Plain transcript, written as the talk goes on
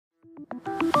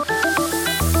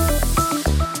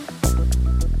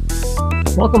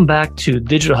Welcome back to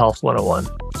Digital Health 101.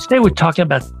 Today we're talking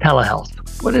about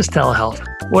telehealth. What is telehealth?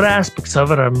 What aspects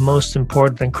of it are most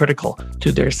important and critical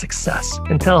to their success?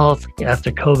 And telehealth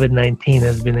after COVID-19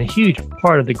 has been a huge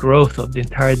part of the growth of the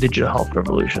entire digital health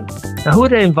revolution. Now, who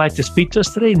would I invite to speak to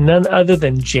us today? None other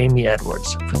than Jamie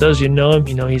Edwards. For those who know him,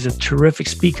 he's a terrific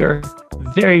speaker,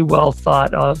 very well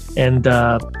thought of, and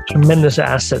tremendous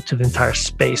asset to the entire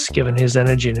space, given his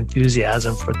energy and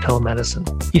enthusiasm for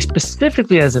telemedicine. He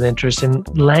specifically has an interest in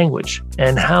language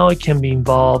and how it can be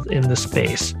involved in the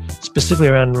space, specifically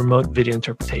around remote video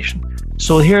interpretation.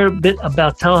 So we'll hear a bit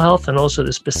about telehealth and also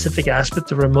the specific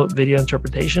aspect of remote video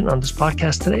interpretation on this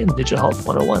podcast today in Digital Health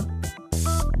 101.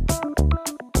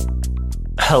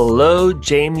 Hello,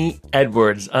 Jamie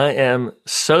Edwards. I am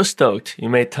so stoked you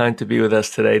made time to be with us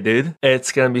today, dude.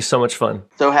 It's going to be so much fun.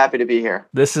 So happy to be here.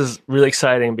 This is really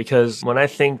exciting because when I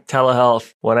think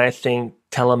telehealth, when I think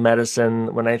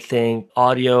telemedicine, when I think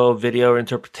audio, video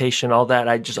interpretation, all that,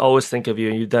 I just always think of you.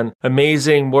 You've done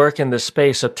amazing work in this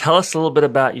space. So tell us a little bit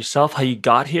about yourself, how you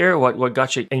got here, what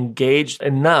got you engaged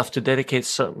enough to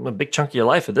dedicate a big chunk of your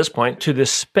life at this point to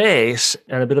this space,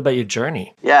 and a bit about your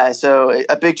journey. Yeah, so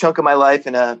a big chunk of my life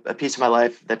and a piece of my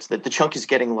life, that's the chunk is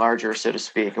getting larger, so to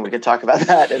speak, and we can talk about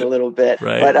that in a little bit.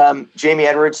 Right. But Jamie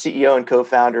Edwards, CEO and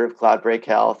co-founder of Cloudbreak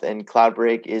Health, and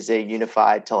Cloudbreak is a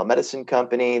unified telemedicine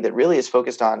company that really is focused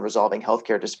on resolving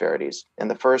healthcare disparities. And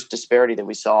the first disparity that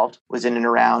we solved was in and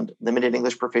around limited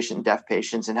English proficient deaf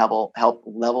patients and help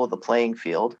level the playing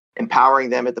field,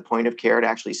 empowering them at the point of care to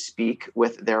actually speak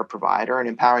with their provider and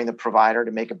empowering the provider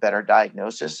to make a better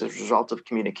diagnosis as a result of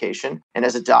communication. And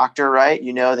as a doctor, right,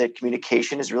 you know that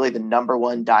communication is really the number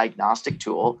one diagnostic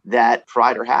tool that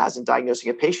provider has in diagnosing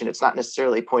a patient. It's not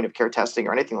necessarily point of care testing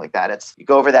or anything like that. It's you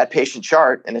go over that patient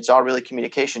chart and it's all really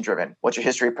communication driven. What's your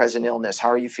history of present illness? How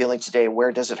are you feeling today?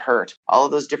 Where does it hurt? All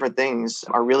of those different things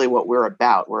are really what we're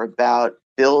about. We're about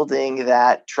building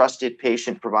that trusted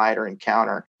patient-provider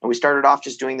encounter. And we started off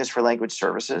just doing this for language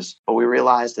services, but we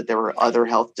realized that there were other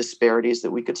health disparities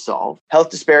that we could solve. Health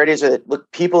disparities are that, look,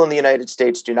 people in the United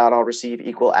States do not all receive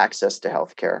equal access to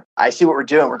healthcare. I see what we're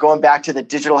doing. We're going back to the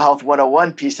Digital Health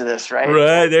 101 piece of this, right?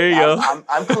 Right, there you go.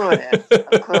 I'm cluing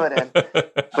in.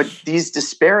 But these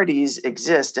disparities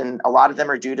exist, and a lot of them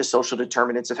are due to social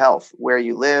determinants of health, where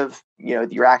you live,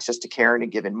 your access to care in a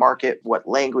given market, what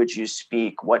language you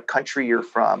speak, what country you're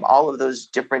from, all of those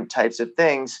different types of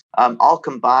things all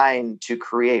combine to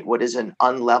create what is an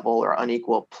unlevel or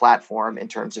unequal platform in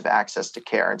terms of access to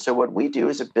care. And so what we do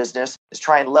as a business is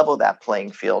try and level that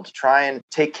playing field, try and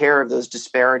take care of those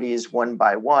disparities one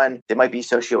by one. They might be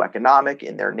socioeconomic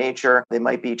in their nature. They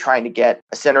might be trying to get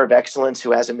a center of excellence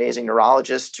who has amazing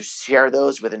neurologists to share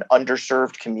those with an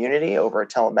underserved community over a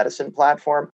telemedicine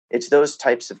platform. It's those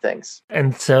types of things.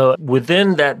 And so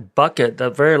within that bucket,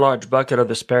 that very large bucket of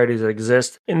disparities that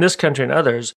exist in this country and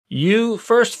others, you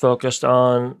first focused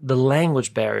on the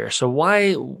language barrier. So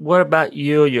what about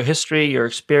you, your history, your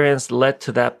experience led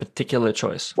to that particular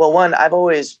choice? Well, one, I've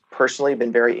always personally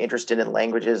been very interested in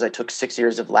languages. I took 6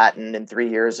 years of Latin and 3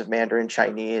 years of Mandarin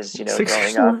Chinese,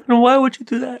 growing up. And why would you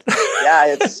do that?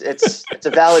 Yeah, it's a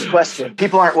valid question.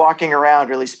 People aren't walking around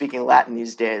really speaking Latin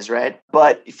these days, right?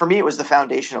 But for me, it was the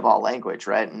foundation of all language,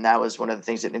 right? And that was one of the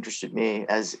things that interested me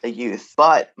as a youth.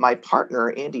 But my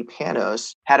partner, Andy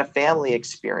Panos, had a family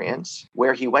experience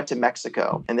where he went to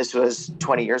Mexico, and this was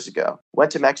 20 years ago.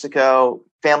 Went to Mexico,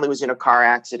 family was in a car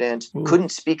accident, couldn't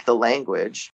speak the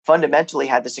language, fundamentally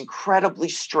had this incredibly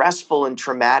stressful and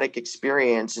traumatic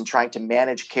experience in trying to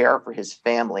manage care for his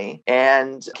family,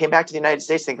 and came back to the United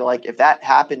States thinking, like, if that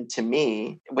happened to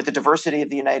me with the diversity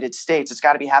of the United States, it's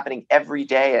got to be happening every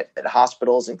day at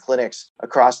hospitals and clinics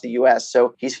across the US.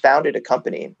 So he's founded a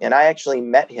company, and I actually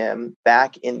met him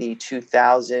back in the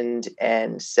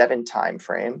 2007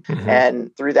 timeframe. Mm-hmm.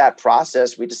 And through that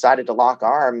process, we decided to lock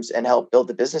arms and help build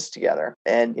the business together.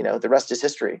 And, the rest is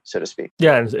history, so to speak.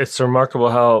 Yeah, and it's remarkable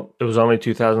how it was only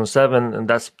 2007, and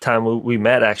that's the time we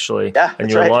met, actually. Yeah, and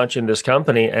you're launching this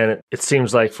company, and it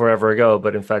seems like forever ago,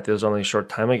 but in fact, it was only a short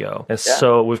time ago. And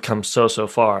so we've come so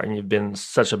far, and you've been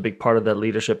such a big part of that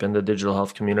leadership in the digital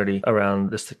health community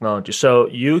around this technology. So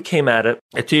you came at it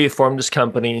until you formed this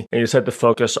company, and you said to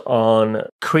focus on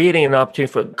creating an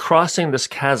opportunity for crossing this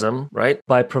chasm, right,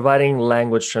 by providing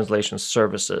language translation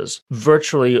services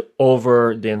virtually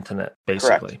over the internet, basically.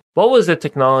 Correct. What was the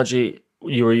technology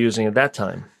you were using at that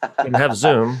time? You didn't have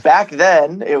Zoom. Back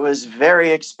then, it was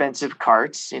very expensive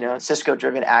carts,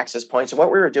 Cisco-driven access points. And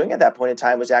what we were doing at that point in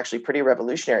time was actually pretty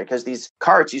revolutionary because these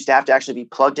carts used to have to actually be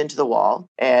plugged into the wall,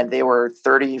 and they were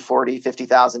 $30,000, $40,000,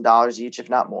 $50,000 each, if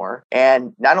not more.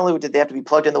 And not only did they have to be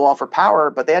plugged in the wall for power,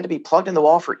 but they had to be plugged in the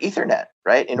wall for Ethernet,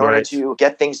 right? In order to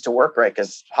get things to work right,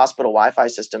 because hospital Wi-Fi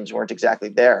systems weren't exactly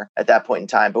there at that point in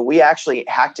time. But we actually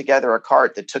hacked together a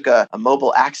cart that took a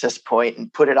mobile access point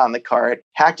and put it on the cart,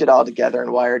 hacked it all together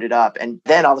and wired it up. And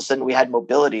then all of a sudden we had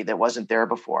mobility that wasn't there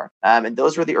before. And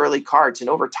those were the early carts. And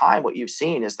over time, what you've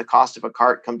seen is the cost of a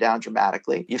cart come down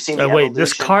dramatically. You've seen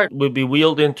this cart would be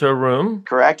wheeled into a room?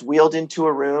 Correct. Wheeled into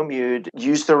a room. You'd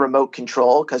use the remote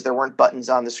control because there weren't buttons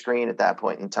on the screen at that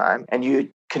point in time. And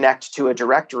you'd connect to a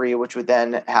directory, which would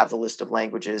then have the list of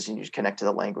languages, and you connect to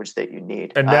the language that you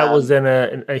need. And that was then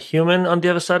a human on the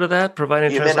other side of that,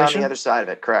 providing human translation? On the other side of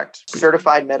it, correct.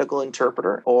 Certified medical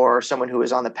interpreter, or someone who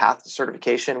is on the path to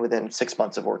certification within 6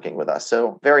 months of working with us.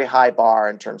 So very high bar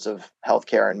in terms of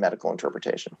healthcare and medical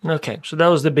interpretation. Okay, so that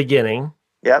was the beginning.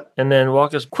 Yep. And then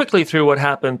walk us quickly through what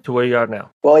happened to where you are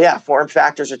now. Well, yeah, form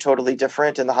factors are totally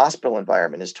different, and the hospital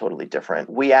environment is totally different.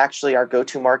 We actually, our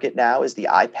go-to market now is the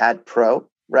iPad Pro.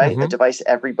 Right? A device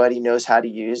everybody knows how to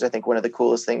use. I think one of the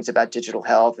coolest things about digital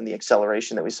health and the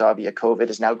acceleration that we saw via COVID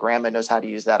is now grandma knows how to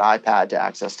use that iPad to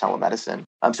access telemedicine.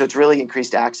 So it's really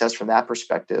increased access from that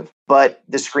perspective. But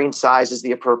the screen size is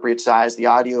the appropriate size. The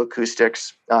audio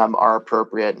acoustics are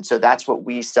appropriate. And so that's what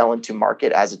we sell into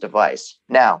market as a device.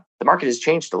 Now, the market has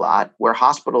changed a lot where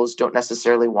hospitals don't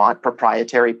necessarily want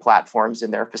proprietary platforms in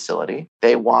their facility.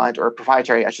 They want, or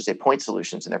proprietary, I should say, point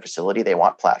solutions in their facility. They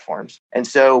want platforms. And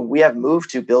so we have moved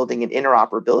to building an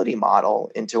interoperability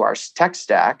model into our tech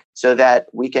stack so that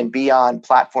we can be on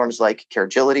platforms like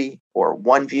Caregility or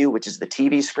OneView, which is the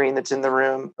TV screen that's in the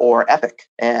room, or Epic.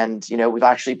 And, we've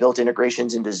actually built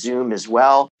integrations into Zoom as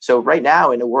well. So right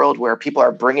now, in a world where people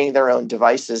are bringing their own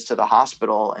devices to the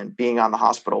hospital and being on the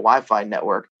hospital Wi-Fi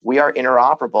network, we are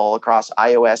interoperable across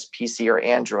iOS, PC, or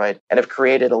Android, and have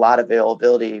created a lot of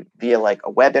availability via like a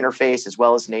web interface as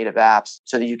well as native apps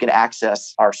so that you can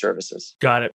access our services.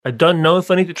 Got it. I don't know if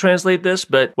I need to translate this,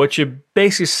 but what you're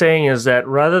basically saying is that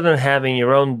rather than having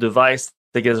your own device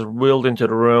that gets wheeled into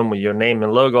the room with your name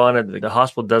and logo on it, that the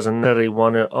hospital doesn't really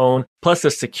want to own, plus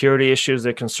the security issues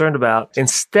they're concerned about.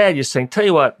 Instead, you're saying, tell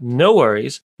you what, no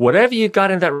worries. Whatever you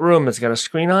got in that room that's got a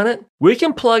screen on it, we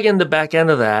can plug in the back end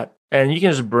of that, and you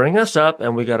can just bring us up,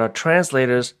 and we got our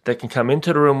translators that can come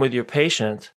into the room with your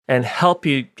patient and help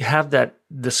you have that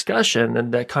discussion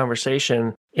and that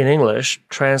conversation in English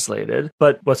translated.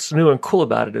 But what's new and cool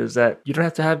about it is that you don't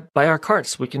have to buy our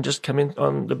carts. We can just come in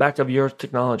on the back of your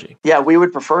technology. Yeah, we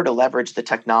would prefer to leverage the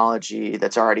technology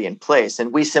that's already in place.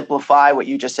 And we simplify what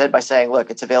you just said by saying, look,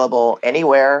 it's available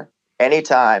anywhere,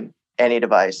 anytime, any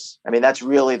device. I mean, that's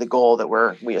really the goal that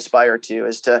we aspire to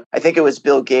is to, I think it was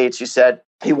Bill Gates who said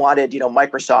he wanted,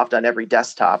 Microsoft on every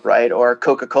desktop, right? Or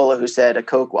Coca-Cola who said a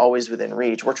Coke always within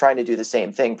reach. We're trying to do the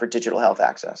same thing for digital health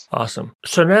access. Awesome.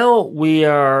 So now we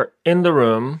are in the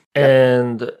room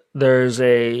and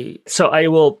so I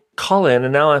will call in,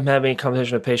 and now I'm having a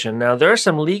conversation with a patient. Now, there are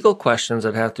some legal questions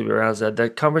that have to be around that.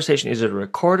 That conversation, is it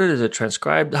recorded? Is it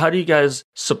transcribed? How do you guys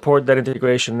support that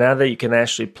integration now that you can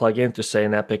actually plug into, say,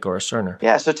 an Epic or a Cerner?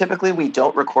 Yeah, so typically we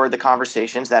don't record the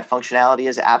conversations. That functionality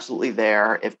is absolutely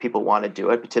there if people want to do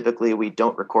it, but typically we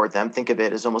don't record them. Think of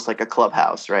it as almost like a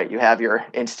Clubhouse, right? You have your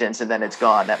instance and then it's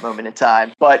gone that moment in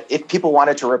time. But if people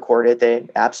wanted to record it, they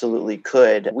absolutely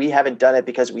could. We haven't done it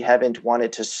because we haven't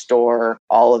wanted to store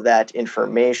all of that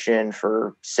information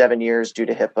for 7 years due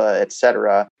to HIPAA, et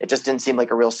cetera. It just didn't seem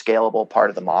like a real scalable part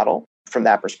of the model from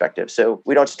that perspective. So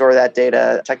we don't store that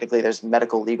data. Technically, there's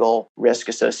medical legal risk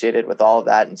associated with all of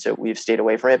that. And so we've stayed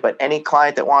away from it. But any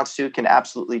client that wants to can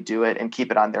absolutely do it and keep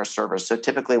it on their servers. So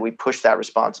typically, we push that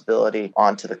responsibility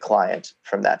onto the client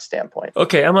from that standpoint.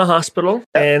 Okay, I'm a hospital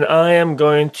and I am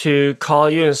going to call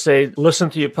you and say, listen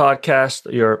to your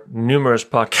podcast, your numerous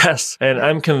podcasts, and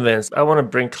I'm convinced I want to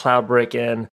bring CloudBreak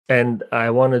in. And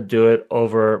I want to do it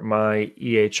over my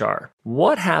EHR.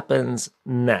 What happens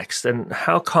next, and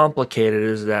how complicated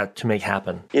is that to make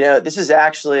happen? This is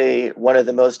actually one of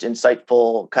the most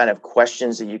insightful kind of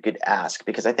questions that you could ask,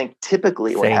 because I think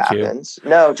typically what happens,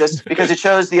 just because it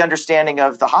shows the understanding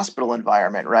of the hospital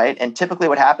environment, right? And typically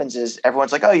what happens is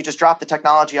everyone's like, oh, you just drop the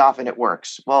technology off and it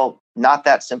works. Well, not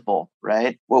that simple,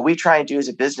 right? What we try and do as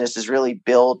a business is really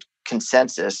build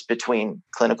consensus between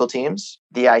clinical teams,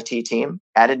 the IT team,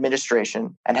 and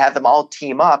administration, and have them all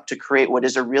team up to create what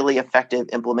is a really effective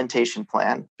implementation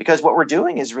plan. Because what we're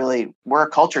doing is we're a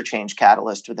culture change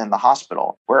catalyst within the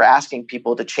hospital. We're asking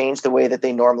people to change the way that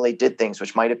they normally did things,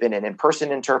 which might have been an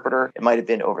in-person interpreter, it might have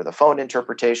been over the phone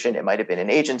interpretation, it might have been an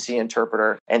agency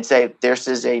interpreter, and say, this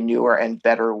is a newer and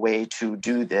better way to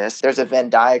do this. There's a Venn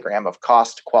diagram of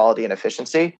cost, quality, and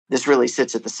efficiency. This really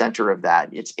sits at the center of that.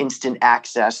 It's instant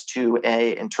access to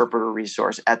an interpreter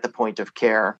resource at the point of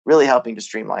care, really helping to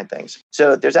streamline things.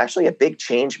 So there's actually a big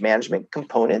change management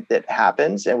component that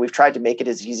happens, and we've tried to make it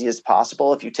as easy as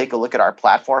possible. If you take a look at our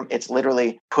platform, it's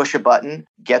literally push a button,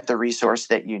 get the resource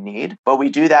that you need. But we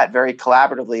do that very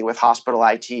collaboratively with hospital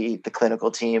IT, the clinical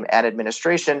team, and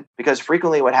administration, because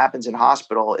frequently what happens in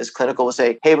hospital is clinical will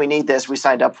say, hey, we need this, we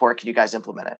signed up for it, can you guys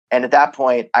implement it? And at that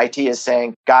point, IT is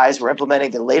saying, guys, we're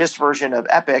implementing the latest version of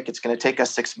Epic, it's going to take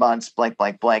us 6 months, blank,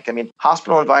 blank, blank. I mean,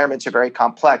 hospital environments are very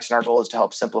complex, and our goal is to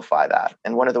help simplify that.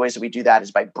 And one of the ways that we do that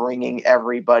is by bringing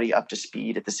everybody up to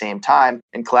speed at the same time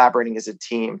and collaborating as a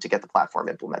team to get the platform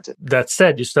implemented. That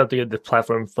said, you still have to get the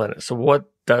platform implemented. So what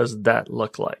does that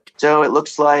look like? So it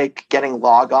looks like getting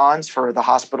logons for the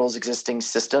hospital's existing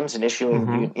systems and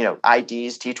issuing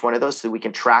IDs to each one of those so that we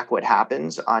can track what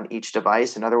happens on each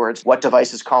device. In other words, what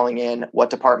device is calling in,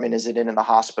 what department is it in the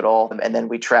hospital, and then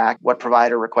we track what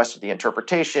provider requested the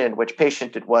interpretation, which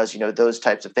patient it was, those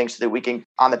types of things, so that we can,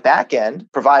 on the back end,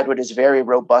 provide what is very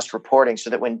robust reporting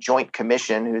so that when Joint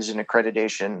Commission, who's an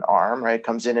accreditation arm, right,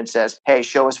 comes in and says, hey,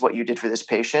 show us what you did for this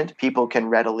patient, people can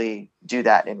readily do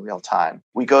that in real time.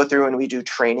 We go through and we do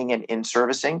training and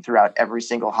in-servicing throughout every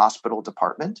single hospital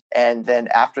department. And then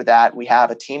after that, we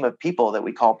have a team of people that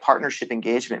we call partnership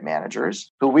engagement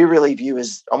managers, who we really view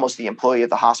as almost the employee of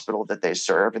the hospital that they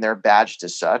serve, and they're badged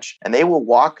as such. And they will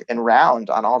walk and round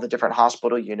on all the different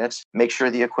hospital units, make sure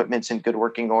the equipment's in good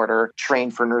working order,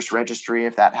 train for nurse registry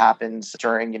if that happens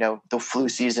during, the flu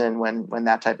season when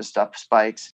that type of stuff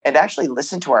spikes, and actually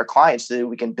listen to our clients so that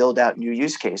we can build out new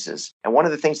use cases. And one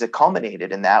of the things that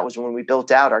culminated in that was when we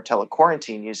built out our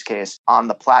telequarantine use case on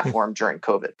the platform during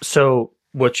COVID. So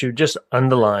what you just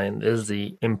underlined is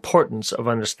the importance of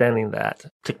understanding that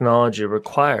technology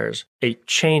requires a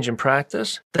change in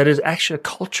practice that is actually a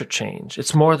culture change.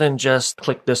 It's more than just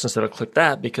click this instead of click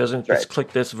that, because it's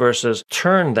click this versus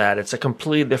turn that. It's a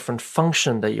completely different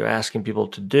function that you're asking people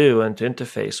to do and to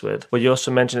interface with. What you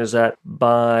also mentioned is that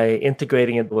by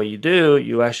integrating it the way you do,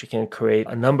 you actually can create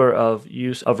a number of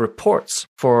use of reports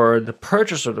for the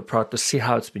purchaser of the product to see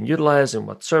how it's been utilized and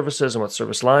what services and what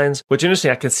service lines. Which is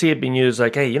interesting. I can see it being used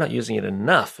like, hey, you're not using it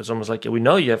enough. It's almost like, we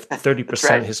know you have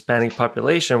 30% Hispanic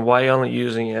population. Why are you only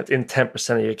using it in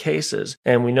 10% of your cases?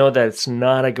 And we know that it's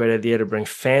not a great idea to bring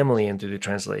family into the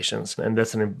translations. And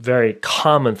that's a very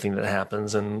common thing that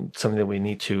happens, and something that we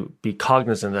need to be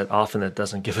cognizant that often it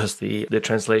doesn't give us the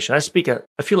translation. I speak a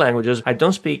few languages. I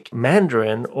don't speak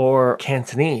Mandarin or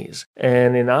Cantonese.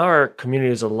 And in our community,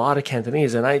 there's a lot of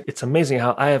Cantonese. And it's amazing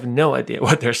how I have no idea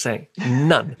what they're saying.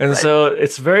 None. And so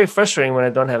it's very frustrating when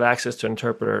I don't have access to an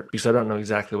interpreter because I don't know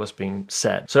exactly what's being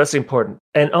said. So that's important.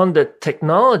 And on the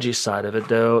technology side of it,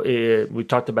 though, we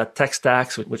talked about tech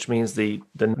stacks, which means the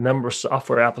number of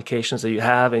software applications that you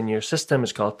have in your system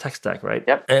is called tech stack, right?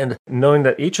 Yep. And knowing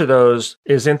that each of those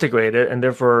is integrated and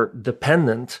therefore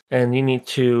dependent, and you need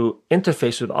to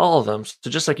interface with all of them. So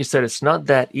just like you said, it's not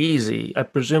that easy. I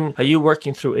presume, are you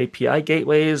working through API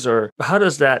gateways, or how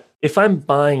does that, if I'm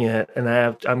buying it and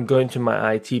I'm going to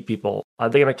my IT people, are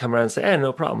they going to come around and say, hey,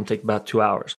 no problem, take about 2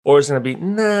 hours? Or is it going to be,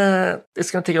 nah, it's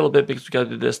going to take a little bit because we got to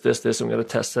do this, and we got to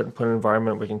test it and put an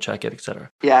environment where we can check it, et cetera.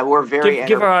 Yeah, we're very...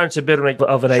 Give our audience a bit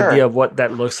of an idea of what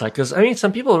that looks like. Because,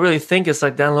 some people really think it's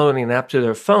like downloading an app to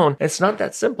their phone. It's not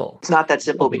that simple. It's not that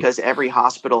simple because every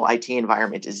hospital IT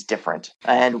environment is different.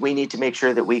 And we need to make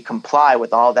sure that we comply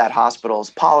with all that hospital's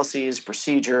policies,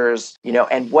 procedures,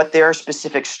 and what their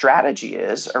specific strategy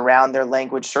is around their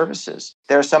language services.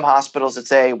 There are some hospitals that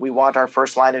say, we want our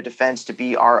first line of defense to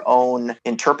be our own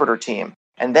interpreter team.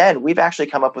 And then we've actually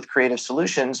come up with creative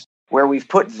solutions where we've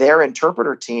put their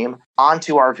interpreter team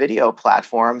onto our video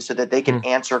platform so that they can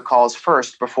answer calls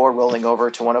first before rolling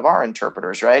over to one of our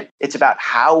interpreters, right? It's about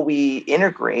how we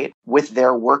integrate with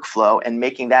their workflow and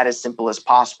making that as simple as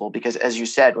possible. Because as you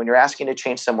said, when you're asking to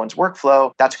change someone's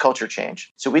workflow, that's culture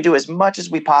change. So we do as much as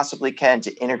we possibly can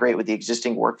to integrate with the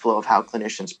existing workflow of how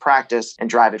clinicians practice and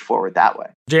drive it forward that way.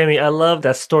 Jamie, I love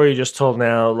that story you just told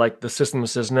now. Like the system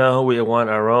says, no, we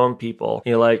want our own people.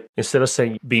 You're like, instead of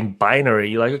saying being binary,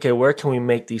 you're like, okay, where can we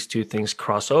make these two things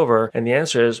cross over? And the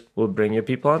answer is we'll bring your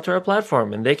people onto our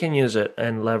platform and they can use it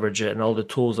and leverage it and all the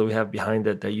tools that we have behind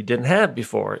it that you didn't have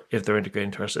before if they're integrated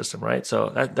into our system, right?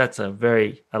 So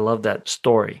I love that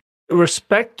story. With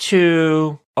respect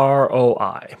to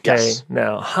ROI. Okay. Yes.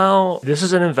 Now, this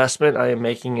is an investment I am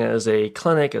making as a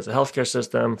clinic, as a healthcare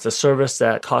system. It's a service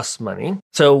that costs money.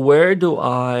 So where do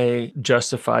I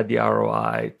justify the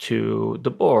ROI to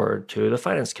the board, to the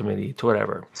finance committee, to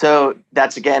whatever? So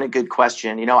that's, again, a good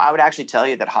question. I would actually tell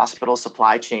you that hospital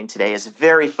supply chain today is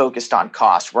very focused on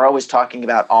cost. We're always talking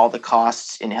about all the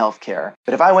costs in healthcare.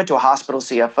 But if I went to a hospital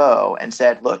CFO and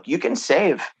said, look, you can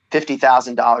save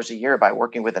 $50,000 a year by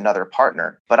working with another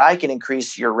partner, but I can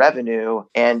increase your revenue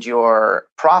and your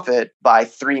profit by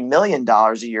 $3 million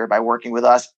a year by working with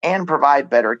us and provide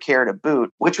better care to boot.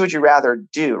 Which would you rather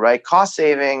do, right? Cost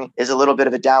saving is a little bit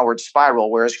of a downward spiral,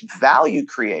 whereas value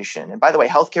creation, and by the way,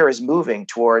 healthcare is moving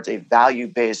towards a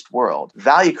value-based world.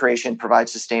 Value creation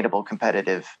provides sustainable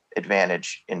competitive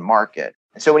advantage in market.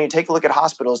 And so when you take a look at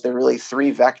hospitals, there are really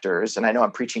three vectors. And I know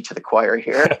I'm preaching to the choir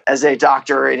here as a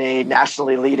doctor in a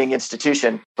nationally leading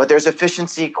institution, but there's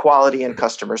efficiency, quality, and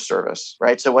customer service,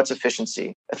 right? So what's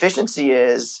efficiency? Efficiency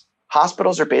is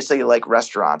hospitals are basically like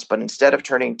restaurants, but instead of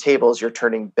turning tables, you're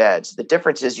turning beds. The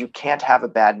difference is you can't have a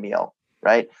bad meal,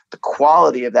 right? The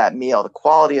quality of that meal, the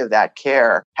quality of that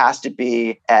care has to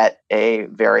be at a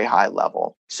very high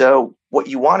level. So what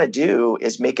you want to do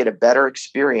is make it a better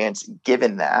experience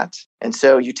given that. And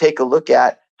so you take a look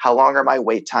at how long are my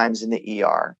wait times in the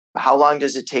ER? How long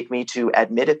does it take me to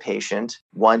admit a patient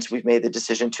once we've made the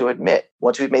decision to admit?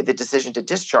 Once we've made the decision to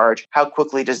discharge, how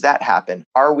quickly does that happen?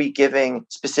 Are we giving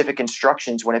specific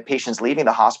instructions when a patient's leaving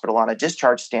the hospital on a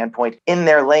discharge standpoint in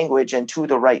their language and to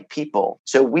the right people?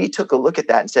 So we took a look at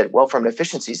that and said, well, from an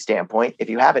efficiency standpoint, if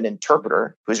you have an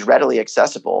interpreter who's readily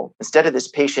accessible, instead of this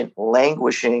patient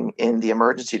languishing in the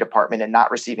emergency department and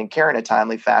not receiving care in a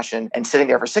timely fashion and sitting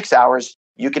there for 6 hours,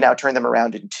 you can now turn them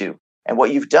around in 2. And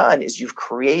what you've done is you've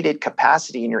created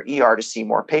capacity in your ER to see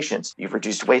more patients. You've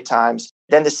reduced wait times.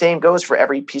 Then the same goes for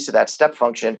every piece of that step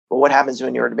function. Well, what happens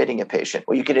when you're admitting a patient?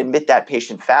 Well, you can admit that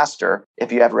patient faster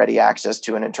if you have ready access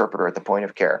to an interpreter at the point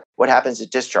of care. What happens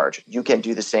at discharge? You can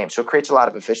do the same. So it creates a lot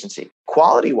of efficiency.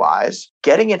 Quality-wise,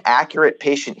 getting an accurate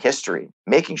patient history,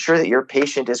 making sure that your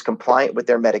patient is compliant with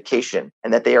their medication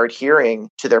and that they are adhering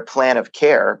to their plan of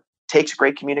care takes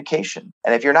great communication.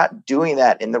 And if you're not doing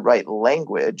that in the right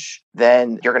language,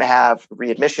 then you're going to have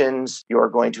readmissions. You're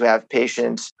going to have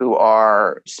patients who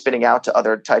are spinning out to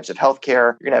other types of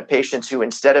healthcare. You're going to have patients who,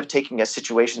 instead of taking a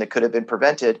situation that could have been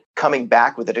prevented, coming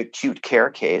back with an acute care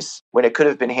case when it could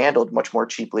have been handled much more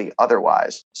cheaply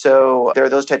otherwise. So there are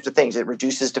those types of things. It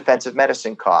reduces defensive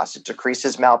medicine costs. It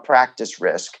decreases malpractice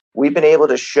risk. We've been able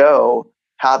to show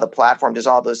how the platform does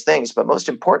all those things. But most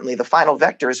importantly, the final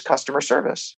vector is customer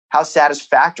service. How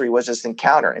satisfactory was this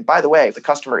encounter? And by the way, the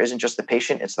customer isn't just the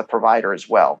patient, it's the provider as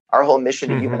well. Our whole mission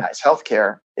to humanize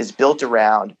healthcare is built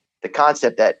around the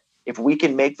concept that if we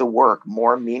can make the work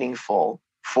more meaningful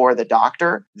for the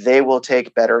doctor, they will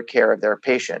take better care of their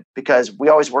patient. Because we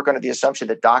always work under the assumption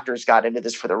that doctors got into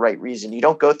this for the right reason. You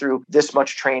don't go through this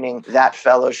much training, that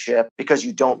fellowship, because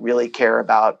you don't really care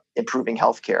about improving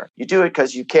healthcare. You do it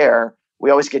because you care. We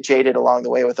always get jaded along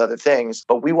the way with other things,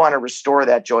 but we want to restore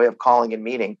that joy of calling and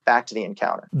meeting back to the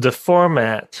encounter. The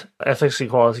format, efficacy,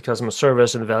 quality, customer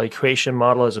service, and the value creation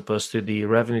model as opposed to the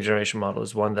revenue generation model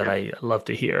is one that I love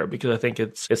to hear because I think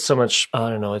it's so much,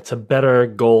 it's a better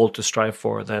goal to strive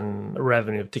for than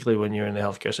revenue, particularly when you're in the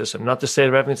healthcare system. Not to say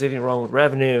revenue's anything wrong with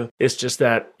revenue, it's just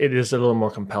that it is a little more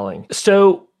compelling.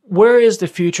 So where is the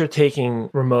future taking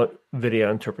remote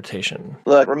video interpretation?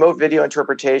 Look, remote video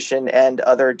interpretation and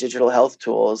other digital health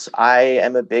tools, I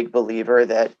am a big believer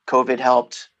that COVID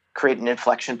helped create an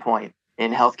inflection point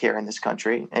in healthcare in this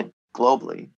country and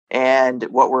globally. And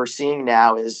what we're seeing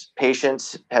now is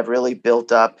patients have really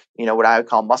built up, what I would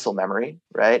call muscle memory,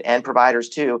 right? And providers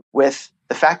too, with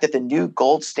the fact that the new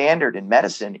gold standard in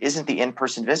medicine isn't the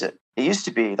in-person visit. It used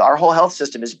to be. Our whole health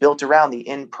system is built around the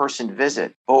in-person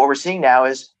visit. But what we're seeing now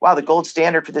is, wow, the gold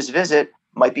standard for this visit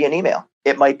might be an email.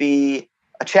 It might be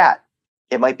a chat.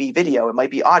 It might be video. It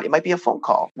might be audio. It might be a phone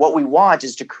call. What we want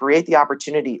is to create the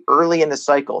opportunity early in the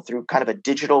cycle through kind of a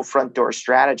digital front door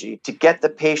strategy to get the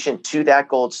patient to that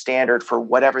gold standard for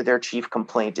whatever their chief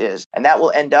complaint is. And that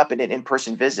will end up in an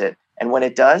in-person visit. And when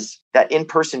it does, that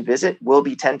in-person visit will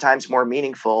be 10 times more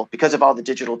meaningful because of all the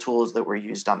digital tools that were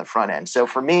used on the front end. So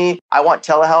for me, I want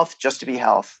telehealth just to be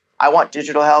health. I want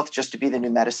digital health just to be the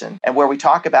new medicine. And where we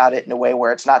talk about it in a way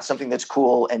where it's not something that's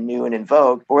cool and new and in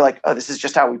vogue, but we're like, oh, this is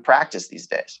just how we practice these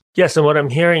days. Yes, and what I'm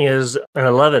hearing is, and I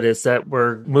love it, is that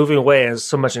we're moving away, as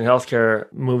so much in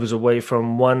healthcare moves away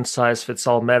from one size fits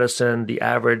all medicine, the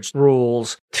average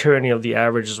rules, tyranny of the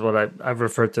average is what I've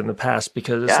referred to in the past,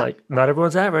 because it's like, not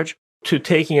everyone's average, to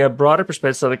taking a broader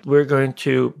perspective, like we're going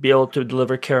to be able to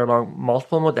deliver care along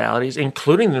multiple modalities,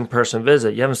 including the in-person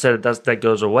visit. You haven't said that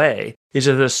goes away. Is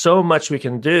that there's so much we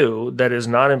can do that is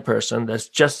not in person, that's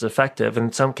just as effective, and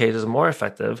in some cases more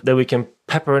effective, that we can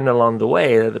pepper in along the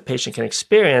way that the patient can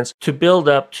experience to build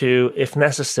up to, if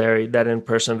necessary, that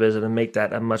in-person visit and make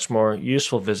that a much more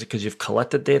useful visit because you've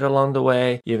collected data along the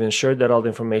way, you've ensured that all the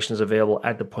information is available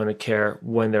at the point of care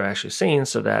when they're actually seen,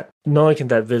 so that not only can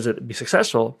that visit be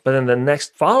successful, but then the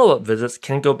next follow-up visits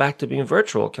can go back to being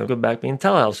virtual, can go back to being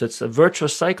telehealth. So it's a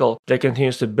virtuous cycle that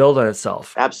continues to build on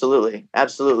itself. Absolutely.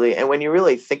 Absolutely. And when you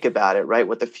really think about it, right,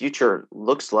 what the future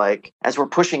looks like as we're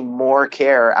pushing more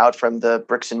care out from the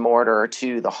bricks and mortar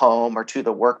to the home or to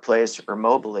the workplace or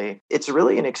mobily, it's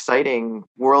really an exciting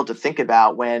world to think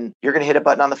about when you're going to hit a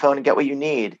button on the phone and get what you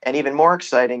need. And even more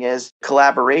exciting is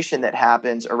collaboration that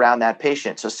happens around that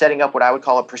patient. So setting up what I would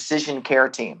call a precision care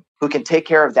team who can take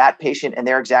care of that patient and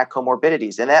their exact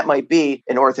comorbidities. And that might be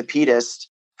an orthopedist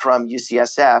from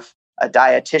UCSF, a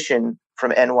dietitian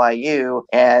from NYU,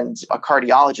 and a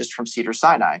cardiologist from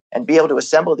Cedars-Sinai, and be able to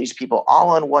assemble these people all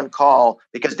on one call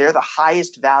because they're the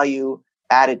highest value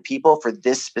added people for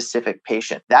this specific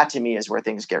patient. That to me is where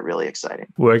things get really exciting.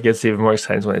 Where it gets even more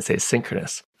exciting is when it says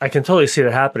synchronous. I can totally see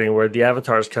that happening where the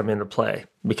avatars come into play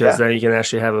because then you can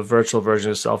actually have a virtual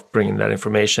version of yourself bringing that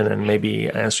information and maybe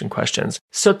answering questions.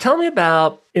 So tell me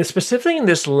about, specifically in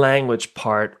this language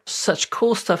part, such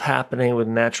cool stuff happening with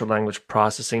natural language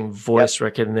processing, voice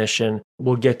recognition.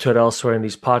 We'll get to it elsewhere in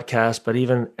these podcasts, but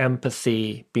even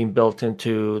empathy being built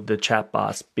into the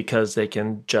chatbots because they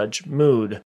can judge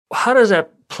mood. How does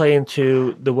that play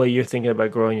into the way you're thinking about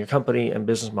growing your company and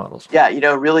business models? Yeah,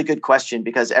 really good question,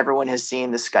 because everyone has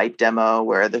seen the Skype demo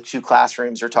where the two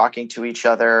classrooms are talking to each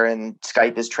other and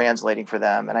Skype is translating for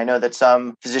them. And I know that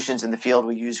some physicians in the field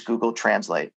will use Google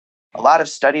Translate. A lot of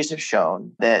studies have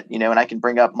shown that, and I can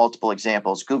bring up multiple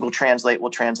examples. Google Translate will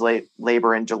translate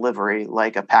labor and delivery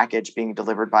like a package being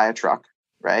delivered by a truck,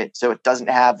 right? So it doesn't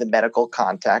have the medical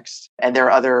context. And there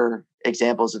are other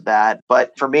examples of that.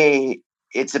 But for me,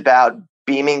 it's about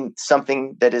beaming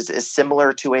something that is as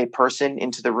similar to a person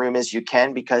into the room as you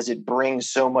can, because it brings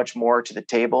so much more to the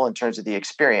table in terms of the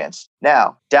experience.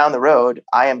 Now, down the road,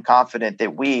 I am confident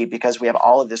that because we have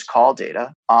all of this call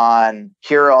data on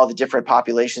here are all the different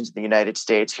populations in the United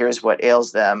States, here's what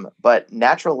ails them, but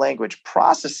natural language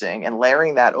processing and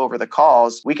layering that over the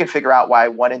calls, we can figure out why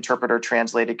one interpreter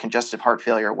translated congestive heart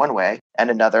failure one way and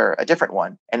another a different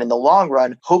one. And in the long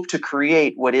run, hope to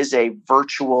create what is a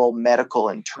virtual medical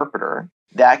interpreter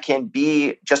that can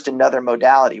be just another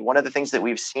modality. One of the things that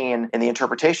we've seen in the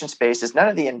interpretation space is none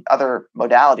of the other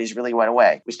modalities really went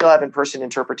away. We still have in-person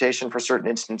interpretation for certain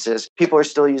instances. People are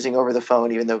still using over the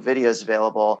phone, even though video is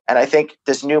available. And I think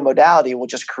this new modality will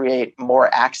just create more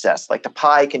access. Like the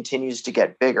pie continues to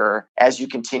get bigger as you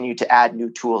continue to add new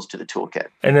tools to the toolkit.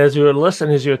 And as you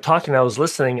were talking, I was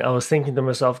listening, I was thinking to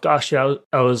myself, gosh, I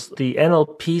was the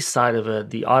NLP side of it,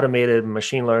 the automated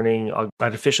machine learning,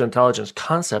 artificial intelligence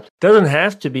concept doesn't have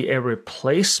to be a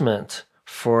replacement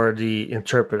for the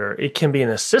interpreter. It can be an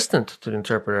assistant to the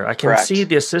interpreter. I can see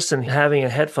the assistant having a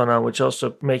headphone on, which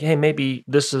also maybe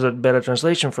this is a better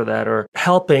translation for that, or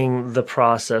helping the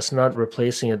process, not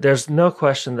replacing it. There's no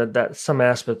question that some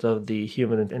aspect of the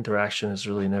human interaction is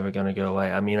really never going to go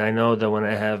away. I mean, I know that when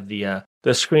I have the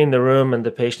screen in the room and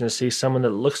the patient sees someone that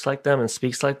looks like them and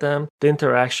speaks like them, the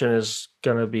interaction is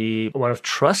going to be one of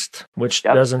trust, which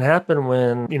doesn't happen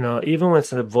when, even when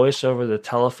it's a voice over the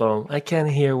telephone, I can't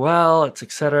hear well, it's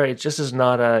et cetera. It just is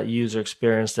not a user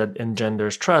experience that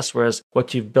engenders trust. Whereas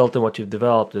what you've built and what you've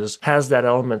developed has that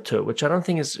element to it, which I don't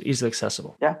think is easily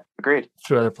accessible. Yeah, agreed.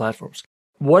 Through other platforms.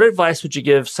 What advice would you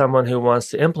give someone who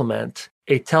wants to implement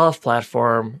a telehealth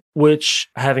platform, which,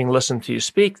 having listened to you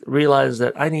speak, realizes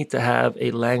that I need to have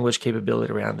a language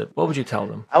capability around it? What would you tell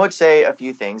them? I would say a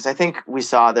few things. I think we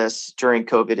saw this during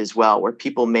COVID as well, where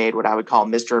people made what I would call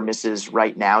Mr. or Mrs.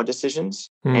 Right Now decisions.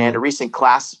 And a recent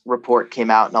class report came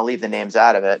out, and I'll leave the names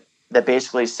out of it, that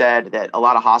basically said that a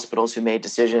lot of hospitals who made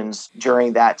decisions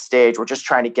during that stage were just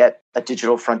trying to get a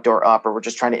digital front door up, or we're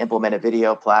just trying to implement a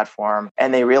video platform.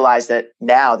 And they realized that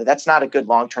now that that's not a good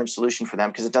long-term solution for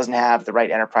them because it doesn't have the right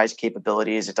enterprise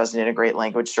capabilities. It doesn't integrate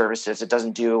language services. It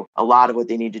doesn't do a lot of what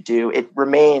they need to do. It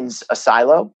remains a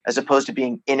silo as opposed to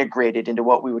being integrated into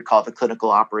what we would call the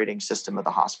clinical operating system of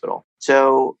the hospital.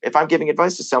 So if I'm giving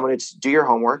advice to someone, it's do your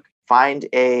homework. Find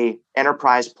a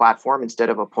enterprise platform instead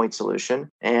of a point solution.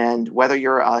 And whether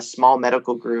you're a small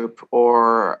medical group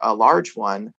or a large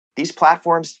one, these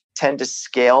platforms tend to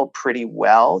scale pretty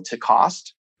well to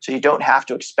cost. So you don't have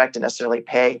to expect to necessarily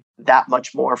pay that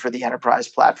much more for the enterprise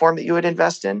platform that you would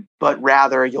invest in, but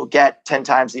rather you'll get 10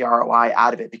 times the ROI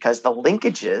out of it because the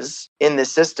linkages in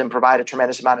this system provide a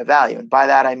tremendous amount of value. And by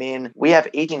that, I mean, we have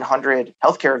 1,800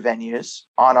 healthcare venues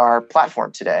on our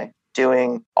platform today,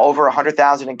 doing over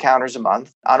 100,000 encounters a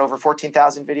month on over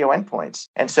 14,000 video endpoints.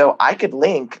 And so I could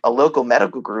link a local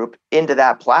medical group into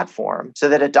that platform so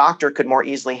that a doctor could more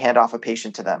easily hand off a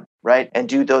patient to them, right? And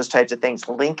do those types of things,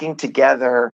 linking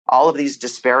together all of these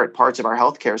disparate parts of our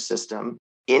healthcare system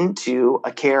into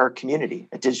a care community,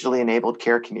 a digitally enabled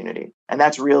care community. And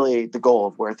that's really the goal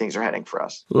of where things are heading for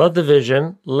us. Love the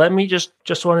vision. Let me just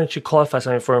wanted to qualify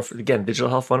something for again, Digital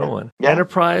Health 101. Yeah.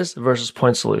 Enterprise versus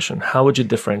point solution. How would you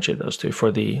differentiate those two for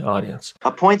the audience?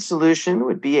 A point solution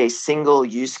would be a single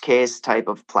use case type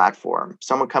of platform.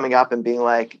 Someone coming up and being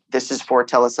like, this is for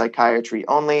telepsychiatry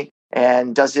only.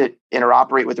 And does it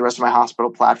interoperate with the rest of my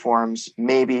hospital platforms?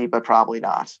 Maybe, but probably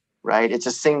not, right? It's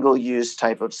a single use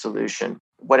type of solution.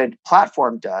 What a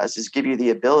platform does is give you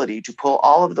the ability to pull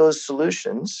all of those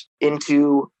solutions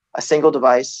into a single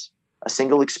device, a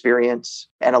single experience,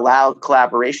 and allow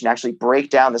collaboration to actually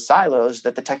break down the silos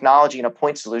that the technology in a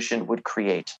point solution would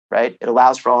create, right? It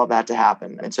allows for all of that to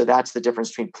happen. And so that's the difference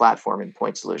between platform and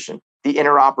point solution. The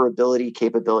interoperability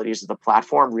capabilities of the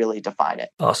platform really define it.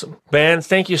 Awesome. Ben,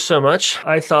 thank you so much.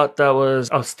 I thought that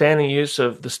was outstanding use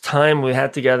of this time we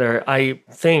had together. I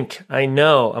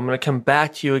know I'm going to come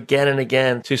back to you again and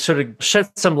again to sort of shed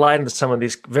some light into some of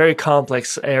these very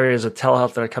complex areas of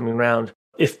telehealth that are coming around.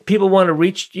 If people want to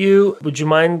reach you, would you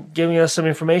mind giving us some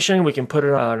information? We can put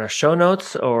it on our show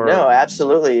notes or... No,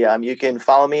 absolutely. You can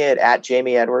follow me at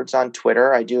Jamie Edwards on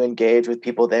Twitter. I do engage with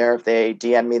people there. If they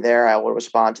DM me there, I will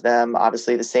respond to them.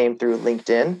 Obviously, the same through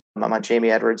LinkedIn. I'm on Jamie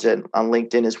Edwards on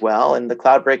LinkedIn as well. And the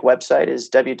CloudBreak website is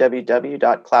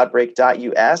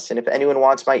www.cloudbreak.us. And if anyone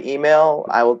wants my email,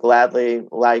 I will gladly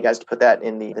allow you guys to put that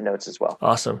in the notes as well.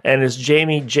 Awesome. And it's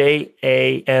Jamie, Jamey.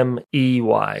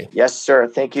 Yes, sir.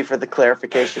 Thank you for the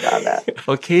clarification on that.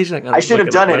 Occasionally, I should have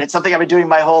done it. It's something I've been doing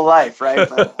my whole life, right?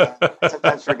 But I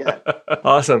sometimes forget.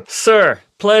 Awesome. Sir,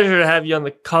 pleasure to have you on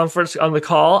the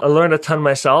call. I learned a ton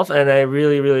myself, and I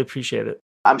really, really appreciate it.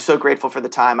 I'm so grateful for the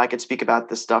time. I could speak about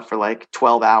this stuff for like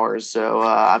 12 hours. So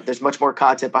there's much more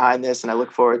content behind this, and I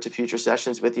look forward to future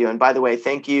sessions with you. And by the way,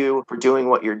 thank you for doing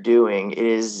what you're doing. It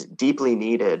is deeply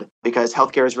needed because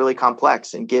healthcare is really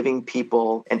complex, and giving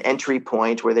people an entry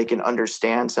point where they can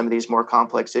understand some of these more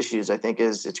complex issues, I think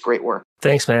it's great work.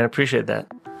 Thanks, man. I appreciate that.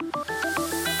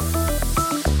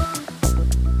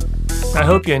 I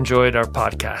hope you enjoyed our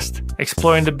podcast,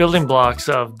 exploring the building blocks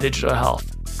of digital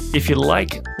health. If you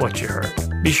like what you heard,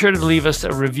 be sure to leave us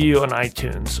a review on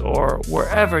iTunes or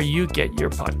wherever you get your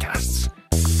podcasts.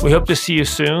 We hope to see you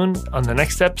soon on the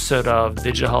next episode of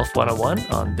Digital Health 101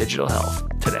 on Digital Health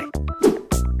Today.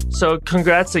 So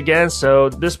congrats again. So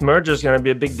this merger is going to be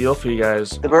a big deal for you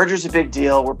guys. The merger is a big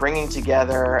deal. We're bringing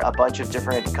together a bunch of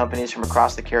different companies from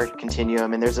across the care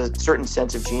continuum, and there's a certain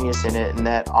sense of genius in it, in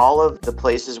that all of the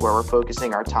places where we're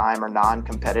focusing our time are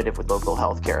non-competitive with local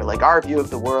healthcare. Like, our view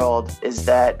of the world is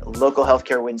that local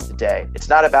healthcare wins the day. It's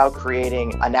not about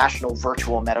creating a national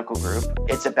virtual medical group.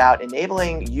 It's about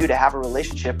enabling you to have a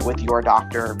relationship with your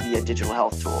doctor via digital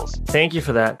health tools. Thank you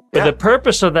for that. But the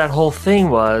purpose of that whole thing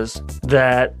was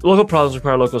that local problems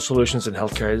require local solutions in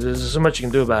healthcare. There's so much you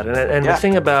can do about it. And the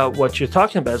thing about what you're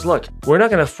talking about is, look, we're not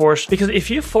going to force, because if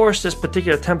you force this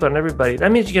particular template on everybody,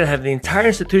 that means you're going to have the entire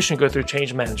institution go through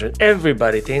change management.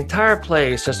 Everybody, the entire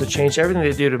place has to change everything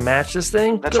they do to match this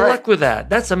thing. Good luck with that.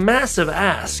 That's a massive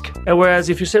ask. And whereas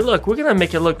if you say, look, we're going to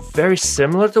make it look very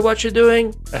similar to what you're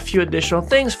doing, a few additional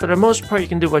things, for the most part, you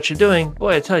can do what you're doing.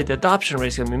 Boy, I tell you, the adoption rate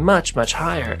is going to be much, much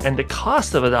higher. And the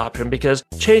cost of adoption, because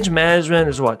change management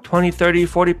is what, 20, 30,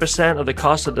 40% 50% of the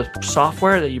cost of the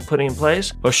software that you're putting in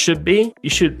place, or should be, you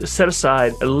should set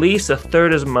aside at least a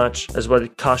third as much as what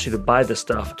it costs you to buy the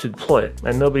stuff to deploy it.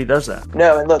 And nobody does that.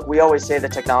 No, and look, we always say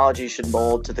that technology should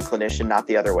mold to the clinician, not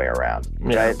the other way around,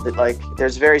 right? Like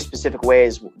there's very specific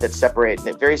ways that separate,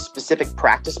 very specific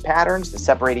practice patterns that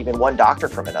separate even one doctor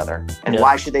from another. And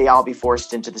why should they all be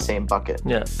forced into the same bucket?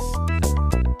 Yeah.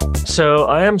 So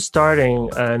I am starting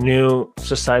a new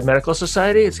medical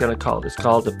society. It's called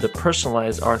the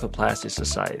Personalized Arthroplasty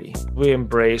Society. We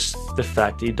embrace the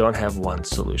fact that you don't have one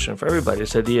solution for everybody.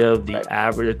 This idea of the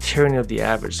average, the tyranny of the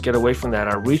average. Get away from that.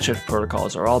 Our research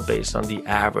protocols are all based on the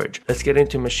average. Let's get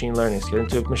into machine learning. Let's get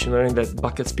into machine learning that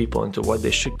buckets people into what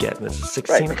they should get. And it's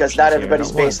 16 right, because not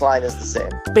everybody's baseline is the same.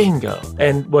 Bingo.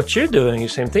 And what you're doing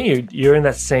is the same thing. You're in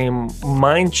that same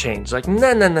mind change. Like,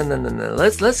 no.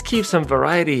 Let's keep some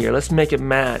variety here. Let's make it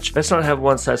match. Let's not have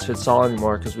one size fits all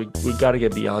anymore, because we got to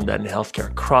get beyond that in healthcare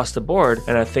across the board.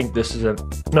 And I think this is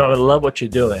I love what you're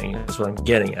doing. That's what I'm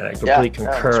getting at. I completely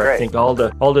concur. I think all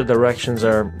the directions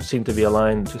seem to be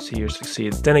aligned to see you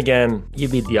succeed. Then again, you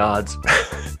beat the odds.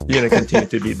 You're going to continue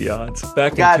to beat the odds.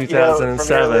 Back in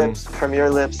 2007. From your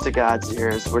lips to God's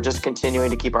ears, we're just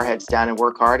continuing to keep our heads down and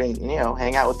work hard and,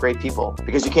 hang out with great people,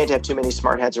 because you can't have too many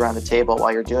smart heads around the table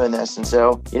while you're doing this. And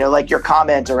so, like your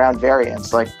comment around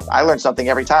variance, like I learn something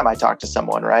every time I talk to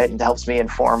someone, right? And it helps me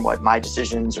inform what my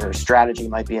decisions or strategy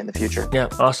might be in the future. Yeah,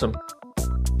 awesome.